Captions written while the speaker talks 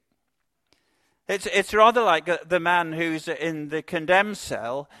It's rather like the man who's in the condemned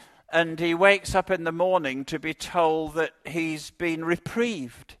cell and he wakes up in the morning to be told that he's been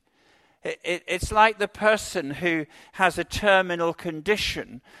reprieved. It's like the person who has a terminal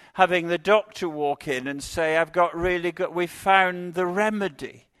condition, having the doctor walk in and say, we found the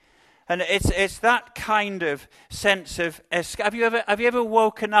remedy. And it's that kind of sense of escape. Have you ever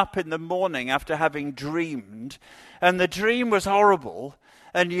woken up in the morning after having dreamed, and the dream was horrible,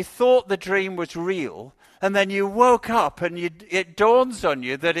 and you thought the dream was real, and then you woke up and it dawns on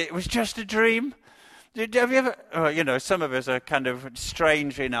you that it was just a dream? Have you ever, some of us are kind of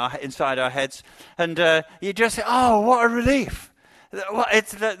strange inside our heads, and you just say, oh, what a relief.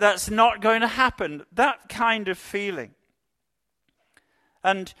 That's not going to happen. That kind of feeling.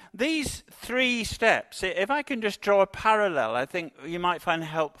 And these 3 steps, if I can just draw a parallel, I think you might find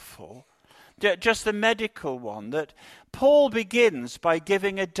helpful. Just the medical one, that Paul begins by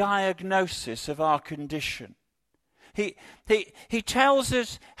giving a diagnosis of our condition. He tells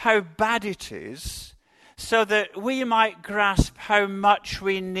us how bad it is so that we might grasp how much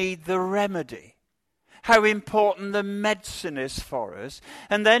we need the remedy, how important the medicine is for us,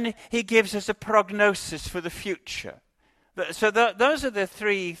 and then he gives us a prognosis for the future. So those are the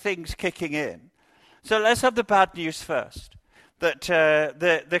 3 things kicking in. So let's have the bad news first, that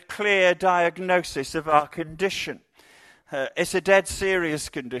the clear diagnosis of our condition. It's a dead serious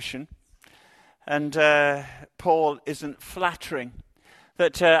condition, and Paul isn't flattering.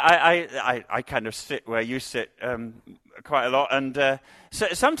 That I kind of sit where you sit quite a lot, and so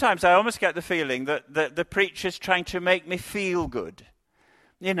sometimes I almost get the feeling that the preacher's trying to make me feel good.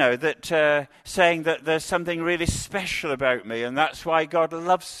 That saying that there's something really special about me, and that's why God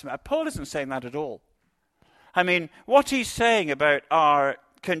loves me. Paul isn't saying that at all. I mean, what he's saying about our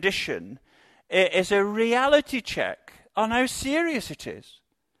condition is a reality check on how serious it is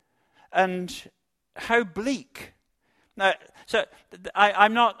and how bleak. Now, so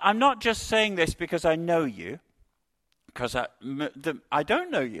I'm not just saying this because I know you, because I don't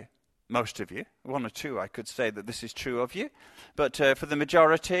know you. Most of you, 1 or 2, I could say that this is true of you. But for the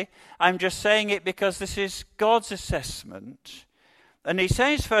majority, I'm just saying it because this is God's assessment. And he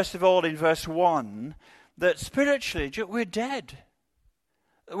says, first of all, in verse 1, that spiritually we're dead.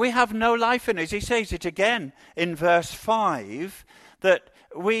 We have no life in us. He says it again in verse 5, that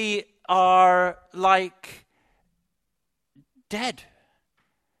we are like dead.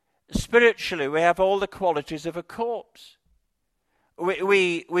 Spiritually, we have all the qualities of a corpse.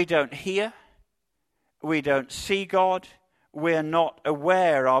 We don't hear, we don't see God, we're not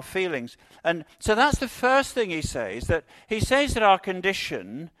aware of our feelings. And so that's the first thing he says, that our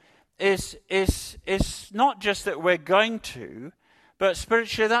condition is not just that we're going to, but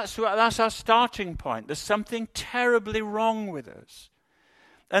spiritually that's our starting point. There's something terribly wrong with us.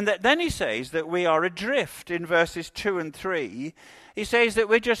 And then he says that we are adrift in verses 2 and 3. He says that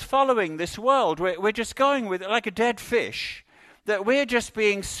we're just following this world, we're just going with it like a dead fish. That we're just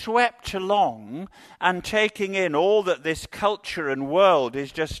being swept along and taking in all that this culture and world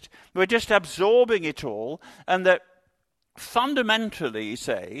is we're just absorbing it all, and that fundamentally, he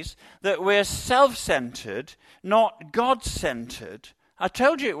says, that we're self-centered, not God-centered. I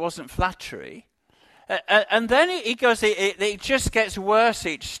told you it wasn't flattery. And then he goes, it just gets worse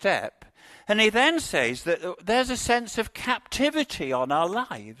each step, and he then says that there's a sense of captivity on our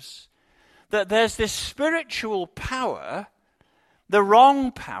lives, that there's this spiritual power, the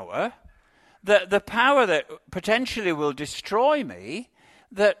wrong power, the power that potentially will destroy me,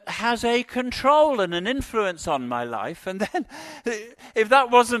 that has a control and an influence on my life. And then, if that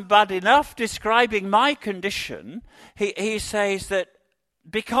wasn't bad enough, describing my condition, he says that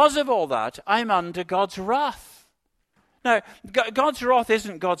because of all that, I'm under God's wrath. Now, God's wrath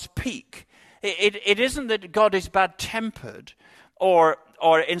isn't God's peak. It isn't that God is bad-tempered or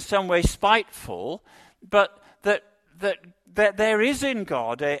in some way spiteful, but that there is in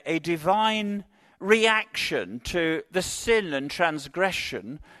God a divine reaction to the sin and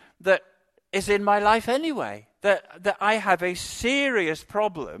transgression that is in my life anyway. That I have a serious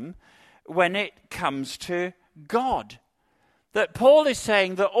problem when it comes to God. That Paul is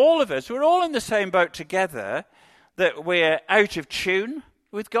saying that all of us, we're all in the same boat together, that we're out of tune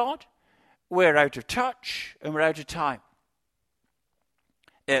with God, we're out of touch, and we're out of time.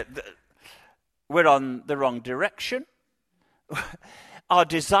 We're on the wrong direction. Our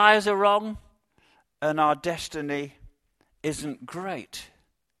desires are wrong, and our destiny isn't great.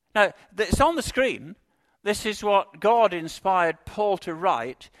 Now, it's on the screen. This is what God inspired Paul to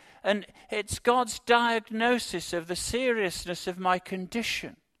write, and it's God's diagnosis of the seriousness of my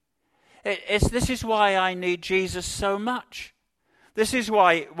condition. This is why I need Jesus so much. This is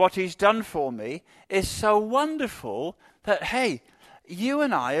why what he's done for me is so wonderful that, hey, you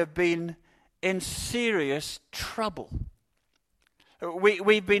and I have been in serious trouble.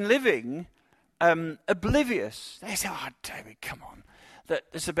 We've been living oblivious. They say, oh, David, come on.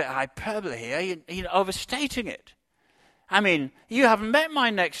 There's a bit of hyperbole here. You're overstating it. I mean, you haven't met my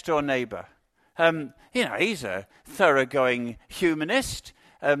next-door neighbour. He's a thoroughgoing humanist,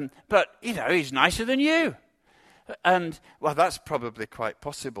 but, he's nicer than you. And, well, that's probably quite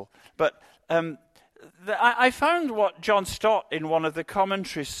possible. But I found what John Stott in one of the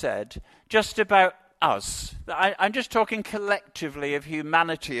commentaries said just about us. I'm just talking collectively of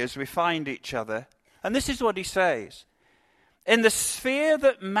humanity as we find each other. And this is what he says. In the sphere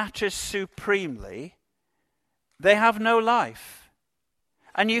that matters supremely, they have no life.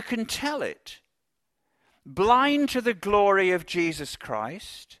 And you can tell it. Blind to the glory of Jesus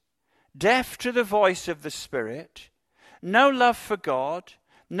Christ, deaf to the voice of the Spirit, no love for God,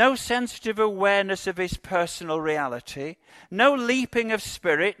 no sensitive awareness of his personal reality, no leaping of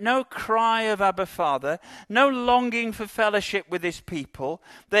spirit, no cry of Abba Father, no longing for fellowship with his people.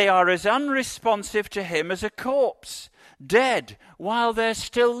 They are as unresponsive to him as a corpse, dead while they're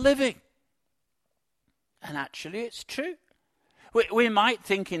still living. And actually it's true. We might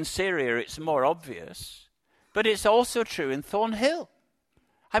think in Syria it's more obvious, but it's also true in Thornhill.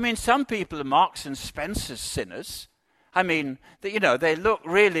 I mean, some people are Marks and Spencer's sinners. I mean, they look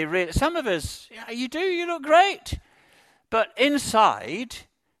really, really... Some of us, you look great. But inside,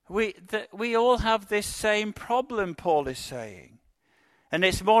 we all have this same problem, Paul is saying. And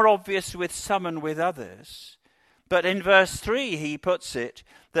it's more obvious with some and with others. But in verse 3, he puts it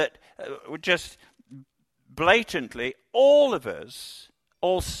that just blatantly, all of us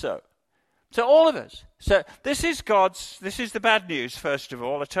also. So all of us. So this is the bad news, first of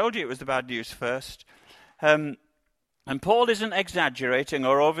all. I told you it was the bad news first. And Paul isn't exaggerating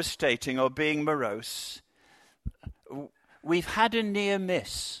or overstating or being morose. We've had a near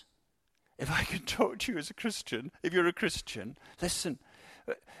miss. If I can talk to you as a Christian, if you're a Christian, listen.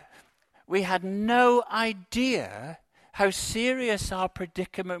 We had no idea how serious our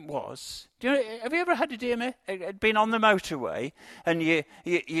predicament was. Have you ever had a DMA? Been on the motorway, and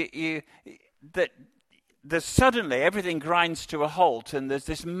there's suddenly everything grinds to a halt, and there's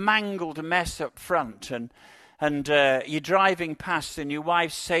this mangled mess up front, and you're driving past, and your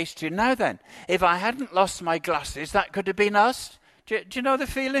wife says to you, "Now then, if I hadn't lost my glasses, that could have been us." Do you know the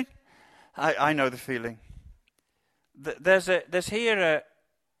feeling? I know the feeling. There's here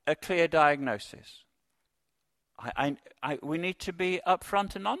a clear diagnosis. We need to be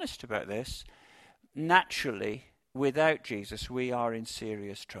upfront and honest about this. Naturally, without Jesus, we are in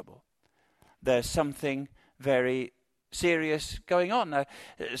serious trouble. There's something very serious going on. Now,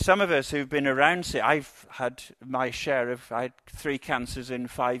 some of us who've been around, I've had my share of, I had 3 cancers in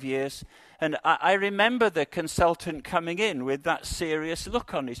 5 years, and I remember the consultant coming in with that serious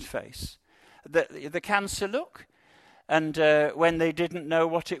look on his face, the cancer look, and when they didn't know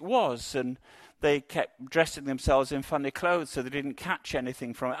what it was, and they kept dressing themselves in funny clothes so they didn't catch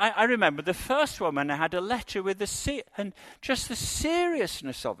anything from it. I remember the first one when I had a letter with and just the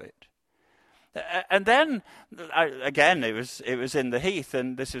seriousness of it. And then, again, it was in the Heath,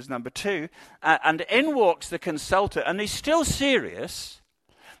 and this was number 2, and in walks the consultant, and he's still serious,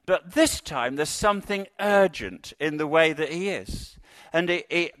 but this time there's something urgent in the way that he is. And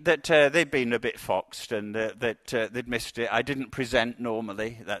they'd been a bit foxed, and that they'd missed it. I didn't present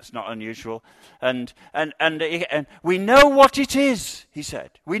normally. That's not unusual. And we know what it is, he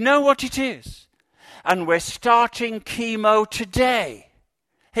said. We know what it is. And we're starting chemo today.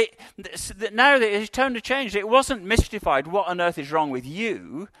 Now that his tone had changed, it wasn't mystified, what on earth is wrong with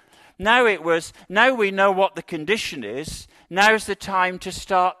you? Now we know what the condition is. Now's the time to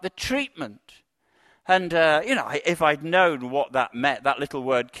start the treatment. And, if I'd known what that meant, that little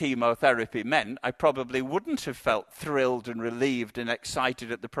word chemotherapy meant, I probably wouldn't have felt thrilled and relieved and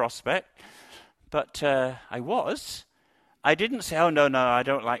excited at the prospect. But I was. I didn't say, oh, no, I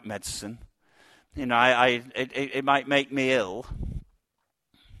don't like medicine. It might make me ill.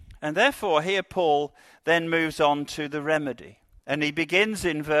 And therefore, here Paul then moves on to the remedy. And he begins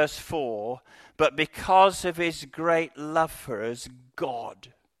in verse 4, but because of his great love for us,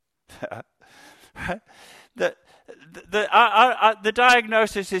 God... The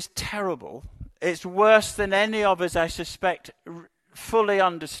diagnosis is terrible. It's worse than any of us, I suspect, fully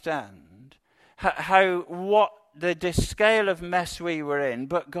understand what the scale of mess we were in.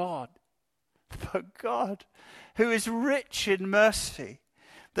 But God, who is rich in mercy,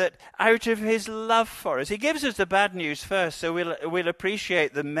 that out of his love for us, he gives us the bad news first, so we'll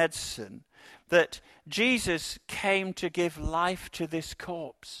appreciate the medicine. that Jesus came to give life to this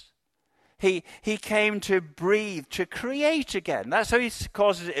corpse. He came to breathe, to create again. That's how he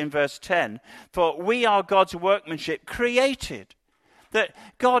calls it in verse 10. For we are God's workmanship, created. That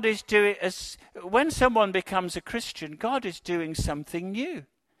God is doing, when someone becomes a Christian, God is doing something new.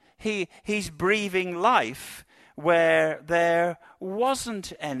 He's breathing life where there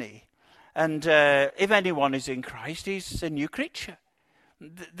wasn't any. And if anyone is in Christ, he's a new creature.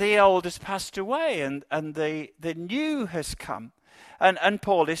 The old has passed away and the new has come. And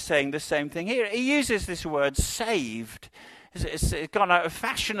Paul is saying the same thing here. He uses this word saved. It's gone out of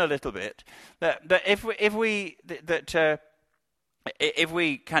fashion a little bit. But if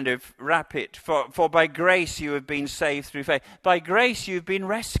we kind of wrap it, for by grace you have been saved through faith. By grace you've been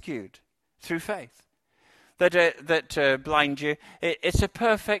rescued through faith. That blind you, it's a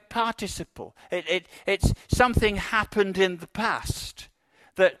perfect participle. It's something happened in the past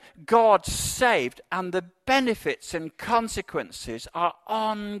that God saved, and the benefits and consequences are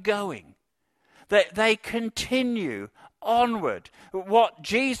ongoing. They continue onward. What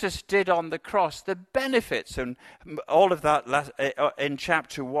Jesus did on the cross, the benefits, and all of that in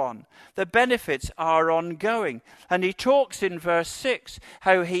chapter 1, the benefits are ongoing. And he talks in verse 6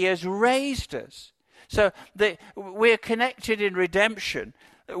 how he has raised us. So we're connected in redemption.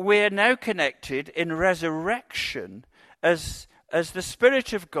 We're now connected in resurrection as the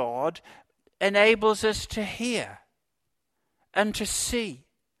Spirit of God enables us to hear and to see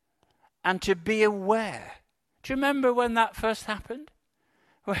and to be aware. Do you remember when that first happened?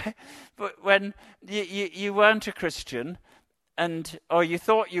 When you weren't a Christian, or you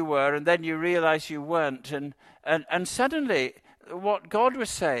thought you were, and then you realized you weren't, and suddenly what God was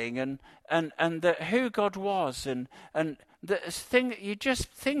saying and who God was and the thing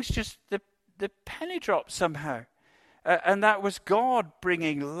the penny dropped somehow. And that was God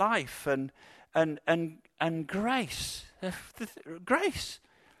bringing life and grace. Grace.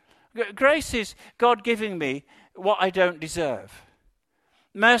 Grace is God giving me what I don't deserve.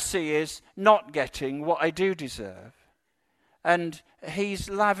 Mercy is not getting what I do deserve. And he's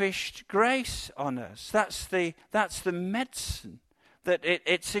lavished grace on us. That's the medicine. That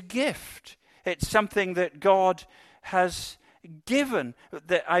it's a gift. It's something that God has given,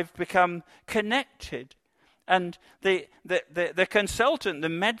 that I've become connected. And the consultant, the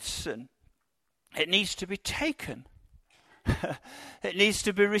medicine, it needs to be taken. It needs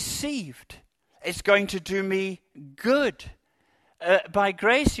to be received. It's going to do me good. By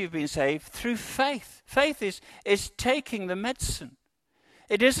grace you've been saved through faith. Faith is taking the medicine.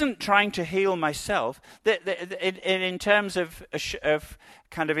 It isn't trying to heal myself. In terms of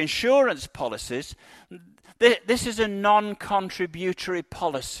kind of insurance policies, this is a non-contributory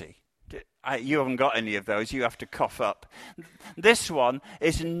policy. You haven't got any of those. You have to cough up. This one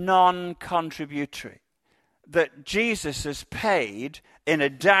is non-contributory. That Jesus has paid in a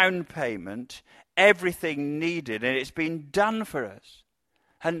down payment everything needed, and it's been done for us.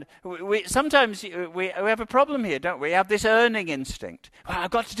 And sometimes we have a problem here, don't we? We have this earning instinct. Well,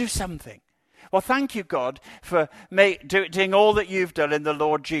 I've got to do something. Well, thank you, God, for doing all that you've done in the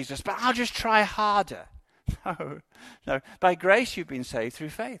Lord Jesus, but I'll just try harder. No. By grace you've been saved through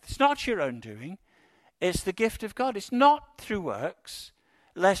faith. It's not your own doing. It's the gift of God. It's not through works,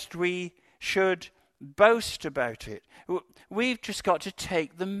 lest we should boast about it. We've just got to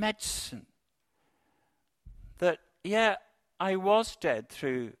take the medicine. That, I was dead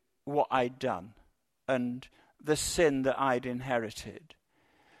through what I'd done and the sin that I'd inherited.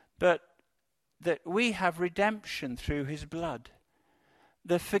 But that we have redemption through his blood.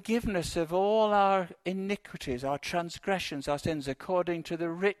 The forgiveness of all our iniquities, our transgressions, our sins, according to the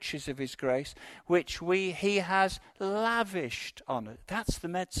riches of his grace, which he has lavished on us. That's the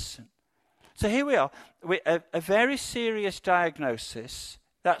medicine. So here we are, a very serious diagnosis.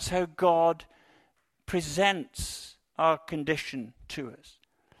 That's how God presents our condition to us.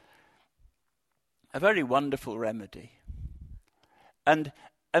 A very wonderful remedy. And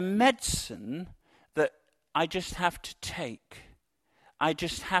a medicine that I just have to take. I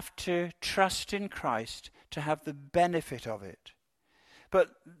just have to trust in Christ to have the benefit of it. But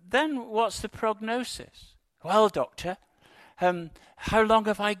then what's the prognosis? Well, doctor, how long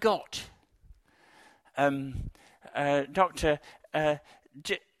have I got? Doctor,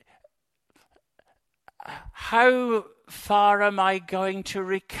 how far am I going to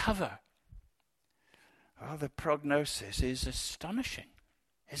recover? Well, the prognosis is astonishing,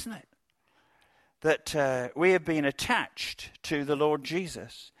 isn't it? That we have been attached to the Lord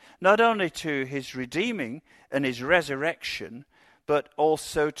Jesus, not only to his redeeming and his resurrection, but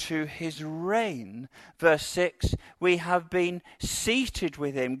also to his reign. Verse 6, we have been seated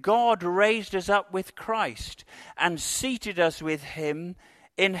with him. God raised us up with Christ and seated us with him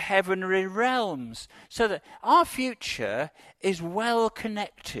in heavenly realms, so that our future is well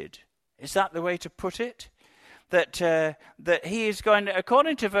connected. Is that the way to put it? That he is going to,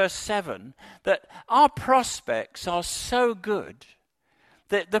 according to verse 7, that our prospects are so good,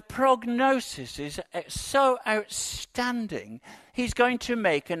 that the prognosis is so outstanding, he's going to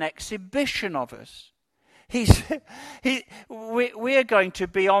make an exhibition of us. We are going to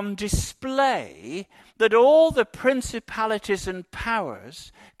be on display, that all the principalities and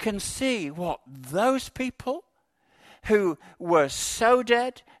powers can see what those people who were so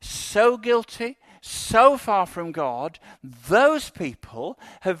dead, so guilty, so far from God, those people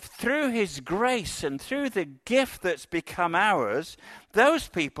have, through his grace and through the gift that's become ours, those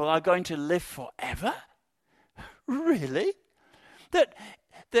people are going to live forever? Really?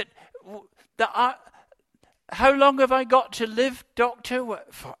 How long have I got to live, doctor?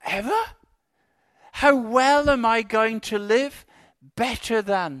 Forever? How well am I going to live? Better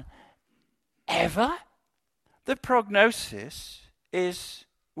than ever? The prognosis is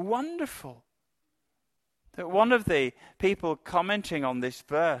wonderful. That one of the people commenting on this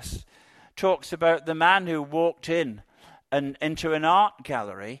verse talks about the man who walked in and into an art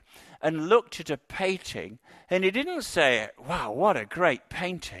gallery and looked at a painting, and he didn't say, "Wow, what a great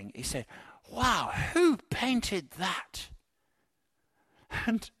painting." He said, "Wow, who painted that?"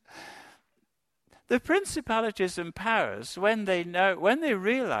 And the principalities and powers, when they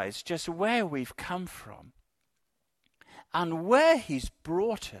realize just where we've come from and where he's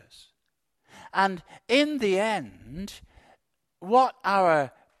brought us, and in the end, what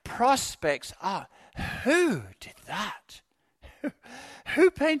our prospects are. Who did that? Who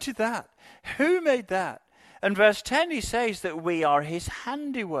painted that? Who made that? And verse 10, he says that we are his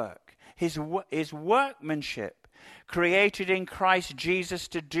handiwork, his workmanship, created in Christ Jesus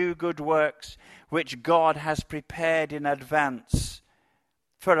to do good works, which God has prepared in advance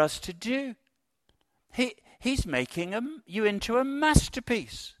for us to do. He's making you into a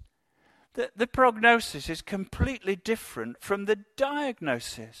masterpiece. The prognosis is completely different from the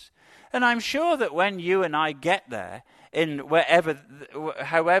diagnosis. And I'm sure that when you and I get there,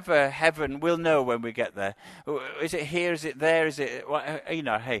 however heaven, we'll know when we get there. Is it here? Is it there? Is it,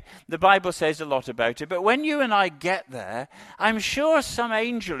 hey, the Bible says a lot about it. But when you and I get there, I'm sure some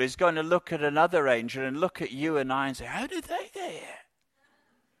angel is going to look at another angel and look at you and I and say, how did they get here?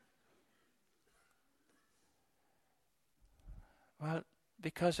 Well,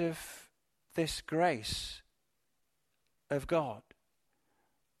 because of this grace of God,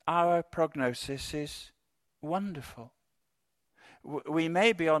 our prognosis is wonderful. We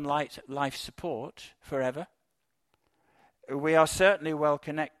may be on life support forever. We are certainly well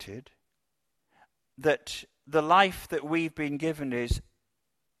connected. That the life that we've been given is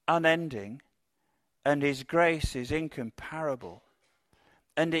unending, and his grace is incomparable.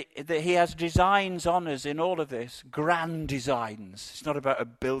 And that he has designs on us in all of this, grand designs. It's not about a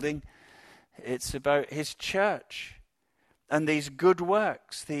building. It's about his church and these good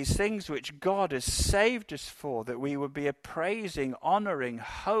works, these things which God has saved us for, that we would be a praising, honoring,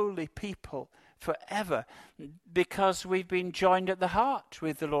 holy people forever, because we've been joined at the heart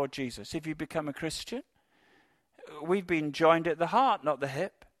with the Lord Jesus. If you become a Christian, we've been joined at the heart, not the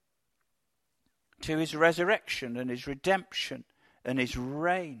hip, to his resurrection and his redemption and his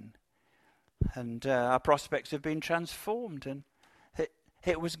reign. And our prospects have been transformed, and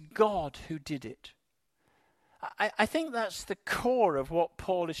it was God who did it. I think that's the core of what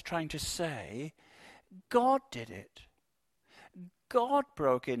Paul is trying to say. God did it. God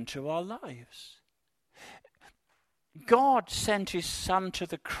broke into our lives. God sent his Son to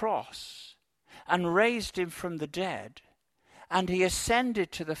the cross and raised him from the dead, and he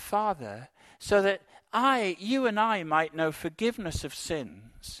ascended to the Father so that you and I might know forgiveness of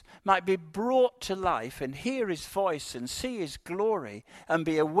sins, might be brought to life and hear his voice and see his glory and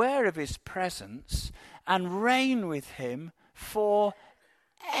be aware of his presence and reign with him forever.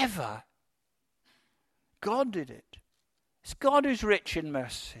 God did it. It's God who's rich in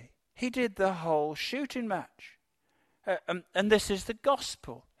mercy. He did the whole shooting match. And this is the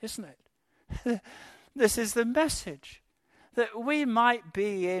gospel, isn't it? This is the message. That we might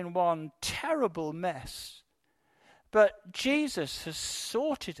be in one terrible mess, but Jesus has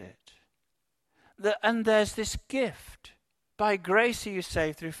sorted it. And there's this gift. By grace are you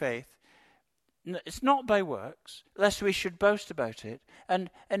saved through faith. It's not by works, lest we should boast about it. And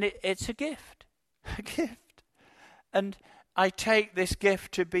it's a gift. A gift. And I take this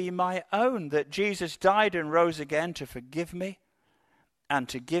gift to be my own, that Jesus died and rose again to forgive me, and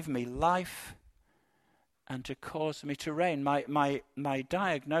to give me life and to cause me to reign. My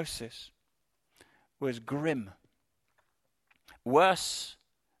diagnosis was grim. Worse,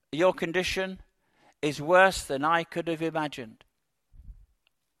 your condition is worse than I could have imagined.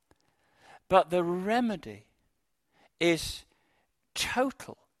 But the remedy is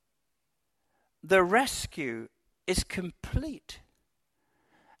total. The rescue is complete.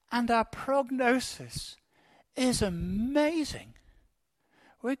 And our prognosis is amazing.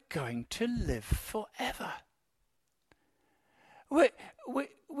 We're going to live forever.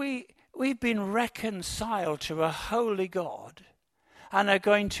 We've been reconciled to a holy God and are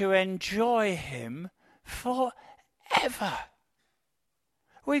going to enjoy him forever.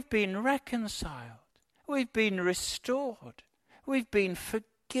 We've been reconciled. We've been restored. We've been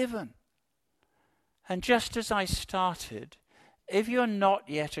forgiven. And just as I started, if you're not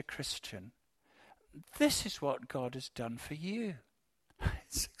yet a Christian, this is what God has done for you.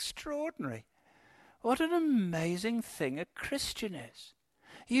 It's extraordinary. What an amazing thing a Christian is.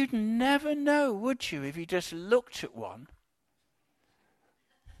 You'd never know, would you, if you just looked at one?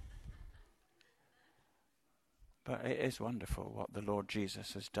 But it is wonderful what the Lord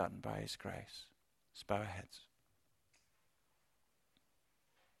Jesus has done by his grace. Let's bow our heads.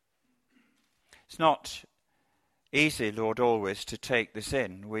 It's not easy, Lord, always to take this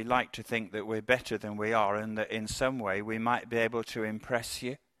in. We like to think that we're better than we are and that in some way we might be able to impress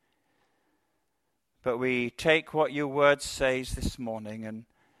you. But we take what your word says this morning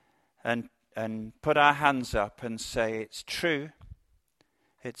and put our hands up and say, it's true.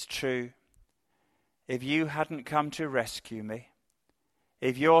 It's true. If you hadn't come to rescue me,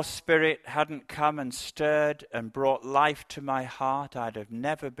 if your Spirit hadn't come and stirred and brought life to my heart, I'd have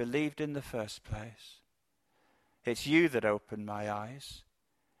never believed in the first place. It's you that opened my eyes.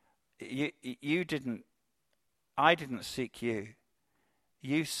 I didn't seek you.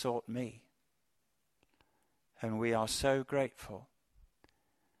 You sought me. And we are so grateful.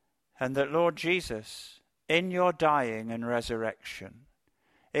 And that, Lord Jesus, in your dying and resurrection,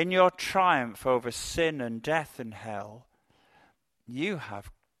 in your triumph over sin and death and hell, you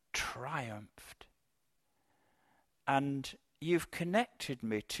have triumphed. And you've connected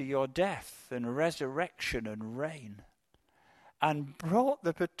me to your death and resurrection and reign, and brought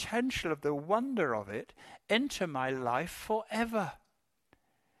the potential of the wonder of it into my life forever.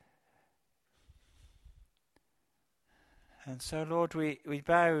 And so, Lord, we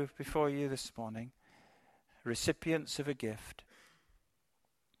bow before you this morning, recipients of a gift.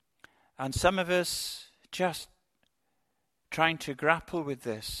 And some of us just trying to grapple with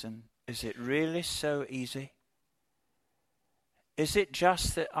this, and is it really so easy? Is it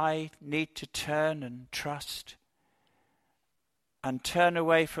just that I need to turn and trust and turn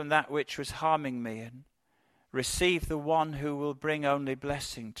away from that which was harming me and receive the one who will bring only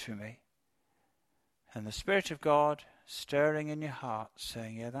blessing to me? And the Spirit of God stirring in your heart,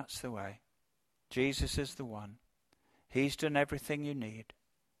 saying, yeah, that's the way. Jesus is the one. He's done everything you need.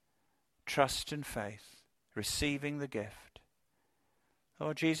 Trust and faith, receiving the gift.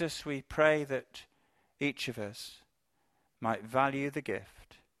 Lord Jesus, we pray that each of us might value the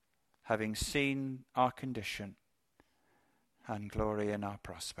gift, having seen our condition and glory in our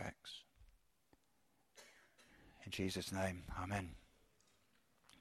prospects. In Jesus' name, amen.